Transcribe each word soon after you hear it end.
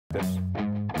this.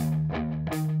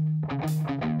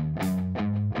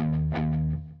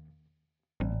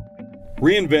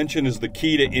 Reinvention is the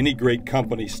key to any great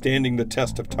company standing the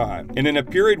test of time. And in a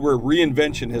period where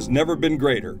reinvention has never been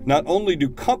greater, not only do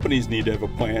companies need to have a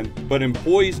plan, but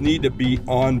employees need to be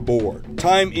on board.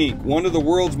 Time Inc., one of the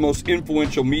world's most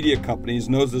influential media companies,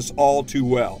 knows this all too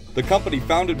well. The company,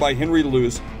 founded by Henry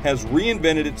Luce, has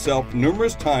reinvented itself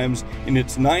numerous times in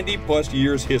its 90-plus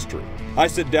years history. I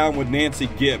sit down with Nancy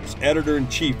Gibbs,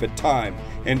 editor-in-chief at Time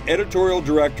and editorial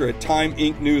director at Time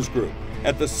Inc. News Group,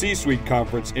 at the C-Suite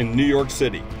conference in New York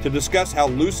City to discuss how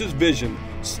Luce's vision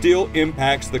still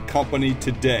impacts the company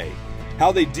today,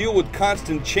 how they deal with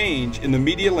constant change in the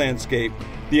media landscape,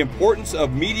 the importance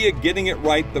of media getting it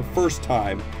right the first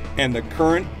time, and the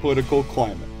current political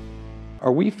climate.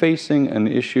 Are we facing an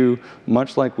issue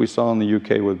much like we saw in the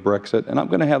UK with Brexit? And I'm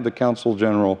going to have the Consul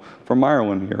General from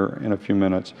Ireland here in a few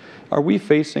minutes. Are we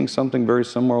facing something very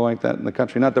similar like that in the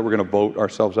country? Not that we're going to vote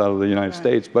ourselves out of the United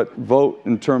States, but vote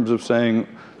in terms of saying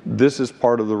this is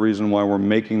part of the reason why we're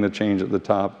making the change at the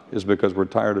top is because we're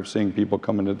tired of seeing people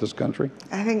come into this country?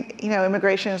 I think,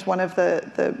 immigration is one of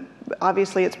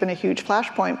obviously it's been a huge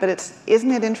flashpoint, but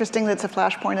isn't it interesting that it's a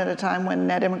flashpoint at a time when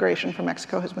net immigration from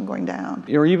Mexico has been going down?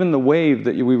 Or even the wave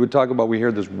that we would talk about, we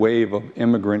hear this wave of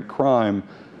immigrant crime.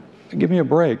 Give me a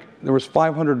break. There was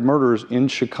 500 murders in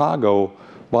Chicago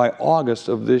by August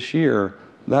of this year.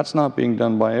 That's not being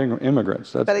done by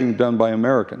immigrants. That's being done by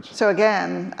Americans. So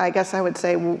again, I guess I would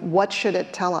say, what should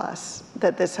it tell us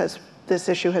that this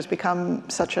issue has become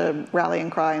such a rallying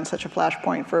cry and such a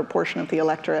flashpoint for a portion of the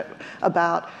electorate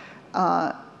about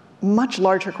much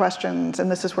larger questions,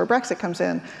 and this is where Brexit comes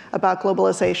in, about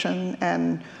globalization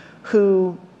and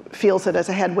who feels it as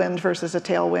a headwind versus a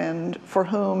tailwind, for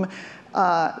whom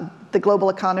the global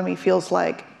economy feels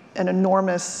like an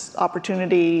enormous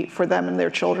opportunity for them and their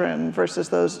children versus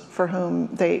those for whom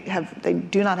they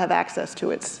do not have access to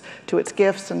its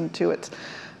gifts and to its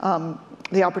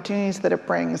the opportunities that it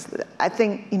brings. I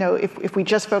think if we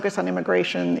just focus on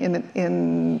immigration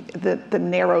in the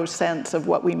narrow sense of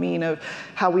what we mean of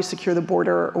how we secure the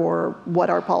border or what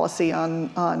our policy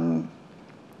on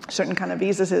certain kind of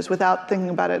visas is, without thinking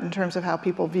about it in terms of how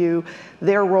people view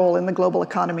their role in the global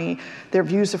economy, their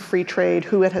views of free trade,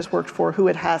 who it has worked for, who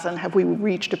it hasn't, have we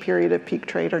reached a period of peak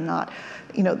trade or not?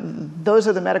 Those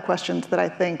are the meta questions that I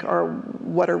think are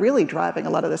what are really driving a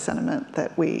lot of the sentiment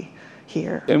that we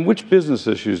hear. And which business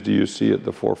issues do you see at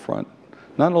the forefront?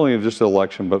 Not only of just the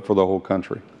election, but for the whole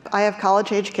country. I have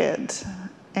college-age kids.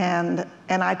 And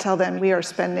I tell them, we are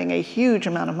spending a huge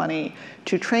amount of money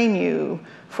to train you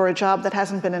for a job that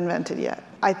hasn't been invented yet.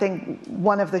 I think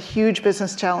one of the huge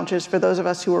business challenges for those of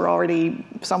us who are already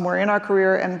somewhere in our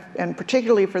career, and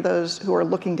particularly for those who are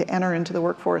looking to enter into the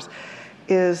workforce,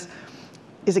 is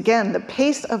again, the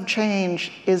pace of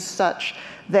change is such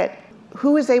that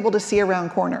who is able to see around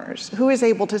corners? Who is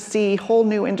able to see whole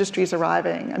new industries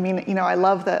arriving? I mean, I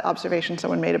love the observation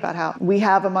someone made about how we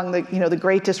have among the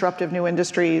great disruptive new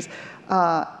industries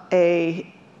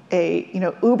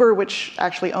Uber, which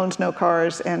actually owns no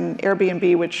cars, and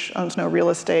Airbnb, which owns no real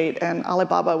estate, and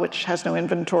Alibaba, which has no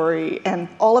inventory, and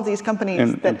all of these companies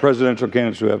and presidential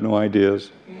candidates who have no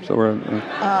ideas. So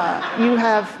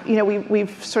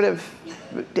we've sort of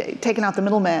taken out the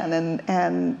middleman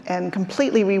and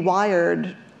completely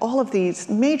rewired all of these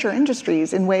major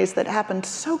industries in ways that happened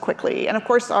so quickly. And of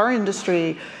course, our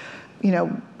industry,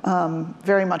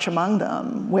 very much among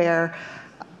them, where,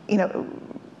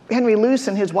 Henry Luce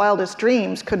in his wildest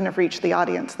dreams couldn't have reached the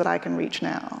audience that I can reach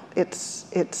now.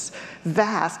 It's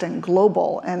vast and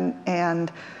global,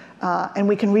 and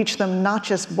we can reach them not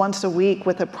just once a week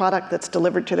with a product that's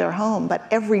delivered to their home, but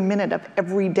every minute of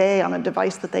every day on a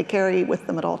device that they carry with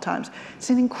them at all times. It's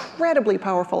an incredibly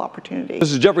powerful opportunity.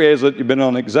 This is Jeffrey Hazlett. You've been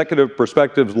on Executive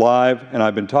Perspectives Live, and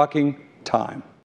I've been talking time.